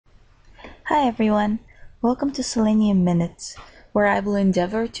Hi everyone, welcome to Selenium Minutes, where I will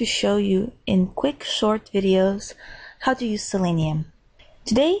endeavor to show you in quick short videos how to use Selenium.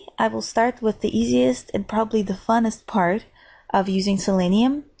 Today I will start with the easiest and probably the funnest part of using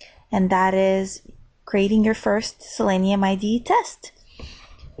Selenium, and that is creating your first Selenium IDE test.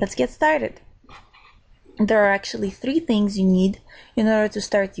 Let's get started. There are actually three things you need in order to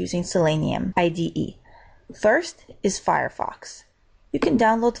start using Selenium IDE. First is FIREFOX. You can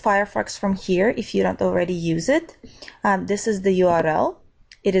download FIREFOX from here if you don't already use it. This is the URL.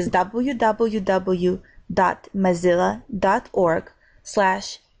 It is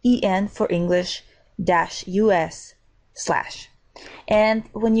www.mozilla.org/en for English -us/. And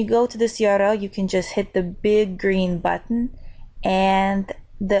when you go to this URL, you can just hit the big green button and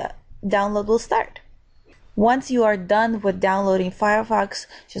the download will start. Once you are done with downloading FIREFOX,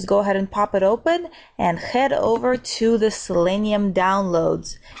 just go ahead and pop it open and head over to the Selenium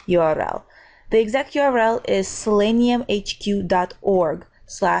Downloads URL. The exact URL is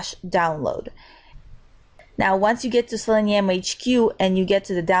seleniumhq.org/download. Now, once you get to Selenium HQ and you get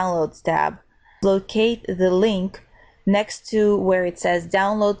to the Downloads tab, locate the link next to where it says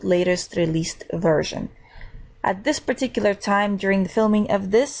Download Latest Released Version. At this particular time during the filming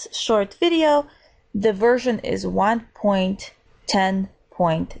of this short video, the version is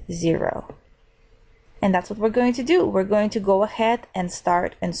 1.10.0. And that's what we're going to do. We're going to go ahead and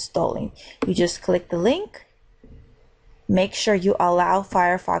start installing. You just click the link. Make sure you allow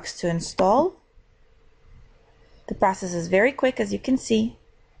FIREFOX to install. The process is very quick, as you can see.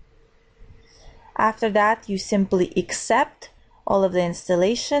 After that, you simply accept all of the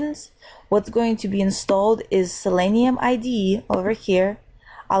installations. What's going to be installed is Selenium IDE over here,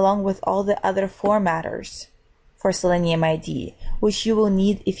 along with all the other formatters for Selenium IDE, which you will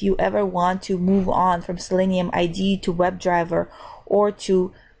need if you ever want to move on from Selenium IDE to WebDriver or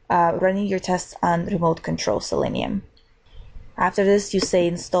to running your tests on remote control Selenium. After this, you say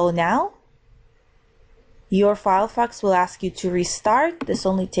install now. Your FIREFOX will ask you to restart. This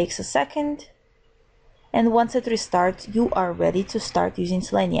only takes a second. And once it restarts, you are ready to start using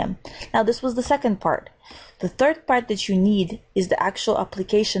Selenium. Now, this was the second part. The third part that you need is the actual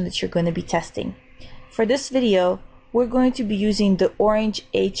application that you're going to be testing. For this video, we're going to be using the Orange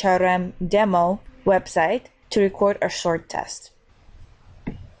HRM demo website to record a short test.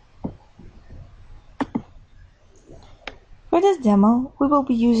 For this demo, we will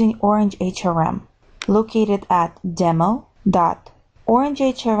be using Orange HRM, located at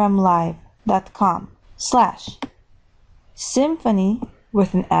demo.orangehrmlive.com/symphony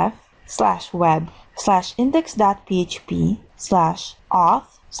with an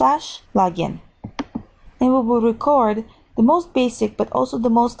F/web/index.php/auth/login. And we will record the most basic but also the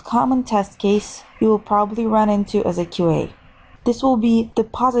most common test case you will probably run into as a QA. This will be the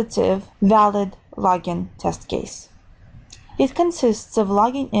positive valid login test case. It consists of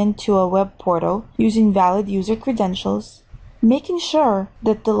logging into a web portal using valid user credentials, making sure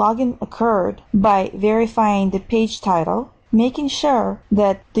that the login occurred by verifying the page title, making sure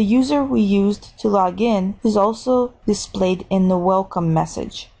that the user we used to log in is also displayed in the welcome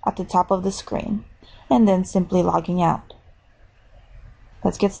message at the top of the screen, and then simply logging out.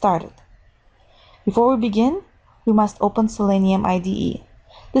 Let's get started. Before we begin, we must open Selenium IDE.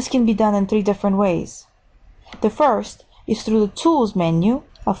 This can be done in three different ways. The first is through the Tools menu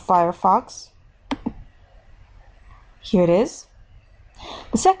of FIREFOX. Here it is.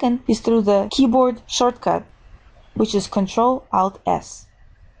 The second is through the keyboard shortcut, which is Ctrl-Alt-S.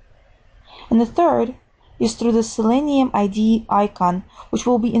 And the third is through the Selenium IDE icon, which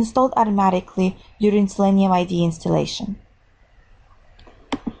will be installed automatically during Selenium IDE installation.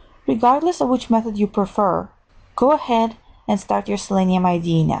 Regardless of which method you prefer, go ahead and start your Selenium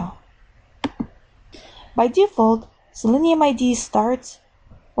IDE now. By default, Selenium IDE starts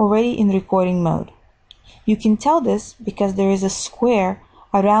already in recording mode. You can tell this because there is a square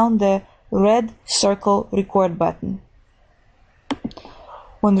around the red circle record button.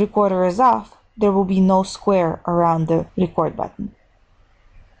 When recorder is off, there will be no square around the record button.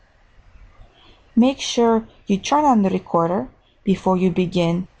 Make sure you turn on the recorder before you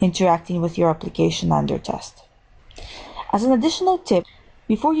begin interacting with your application under test. As an additional tip,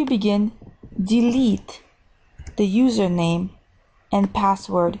 before you begin, delete the username and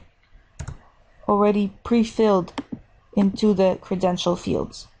password already pre-filled into the credential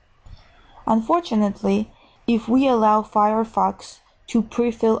fields. Unfortunately, if we allow FIREFOX to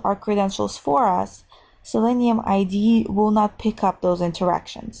pre-fill our credentials for us, Selenium IDE will not pick up those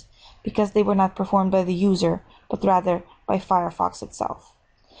interactions because they were not performed by the user, but rather by FIREFOX itself.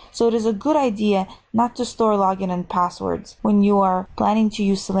 So it is a good idea not to store login and passwords when you are planning to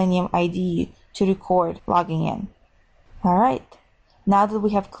use Selenium IDE to record logging in. Alright, now that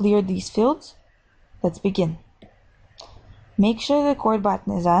we have cleared these fields, let's begin. Make sure the record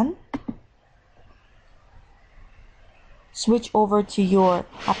button is on. Switch over to your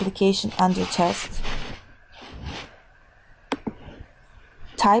application under test.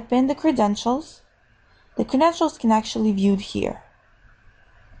 Type in the credentials. The credentials can actually be viewed here.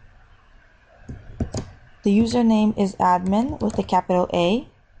 The username is admin with a capital A.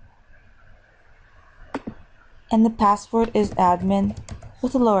 And the password is admin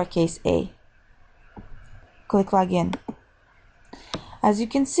with a lowercase a. Click login. As you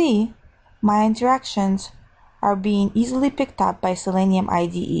can see, my interactions are being easily picked up by Selenium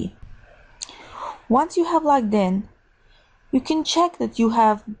IDE. Once you have logged in, you can check that you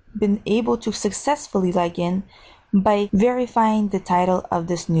have been able to successfully log in by verifying the title of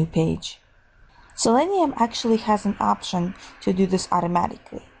this new page. Selenium actually has an option to do this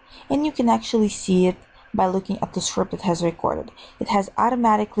automatically, and you can actually see it by looking at the script it has recorded. It has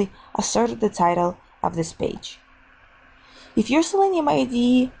automatically asserted the title of this page. If your Selenium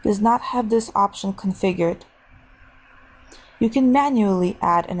IDE does not have this option configured, you can manually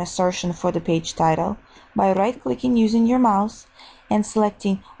add an assertion for the page title by right-clicking using your mouse and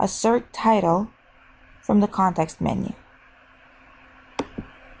selecting Assert Title from the context menu.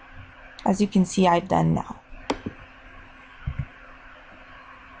 As you can see, I've done now.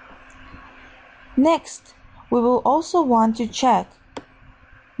 Next, we will also want to check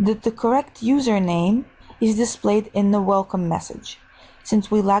that the correct username is displayed in the welcome message. Since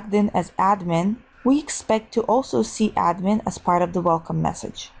we logged in as admin, we expect to also see admin as part of the welcome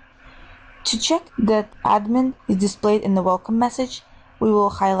message. To check that admin is displayed in the welcome message, we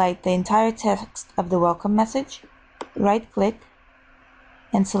will highlight the entire text of the welcome message, right-click,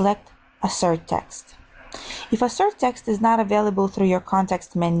 and select Assert Text. If Assert Text is not available through your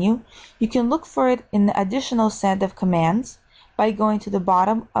context menu, you can look for it in the additional set of commands by going to the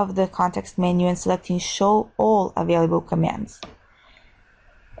bottom of the context menu and selecting Show All Available Commands.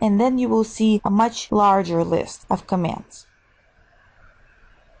 And then you will see a much larger list of commands.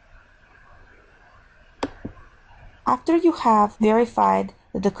 After you have verified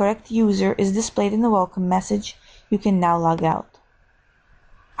that the correct user is displayed in the welcome message, you can now log out.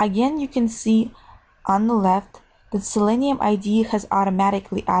 Again, you can see on the left that Selenium IDE has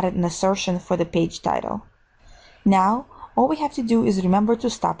automatically added an assertion for the page title. Now, all we have to do is remember to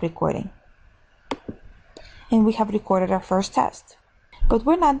stop recording. And we have recorded our first test. But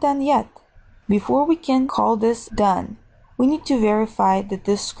we're not done yet. Before we can call this done, we need to verify that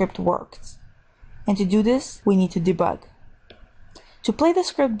this script works. And to do this, we need to debug. To play the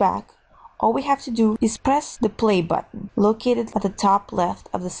script back, all we have to do is press the play button located at the top left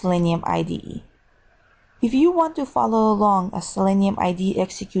of the Selenium IDE. If you want to follow along as Selenium IDE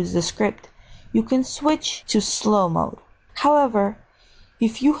executes the script, you can switch to slow mode. However,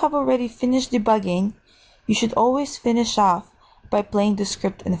 if you have already finished debugging, you should always finish off by playing the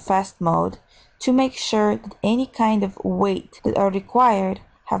script in fast mode to make sure that any kind of wait that are required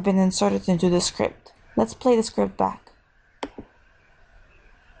have been inserted into the script. Let's play the script back.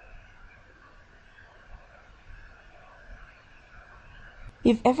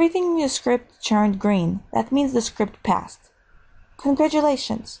 If everything in your script turned green, that means the script passed.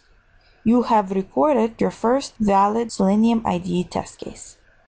 Congratulations! You have recorded your first valid Selenium IDE test case.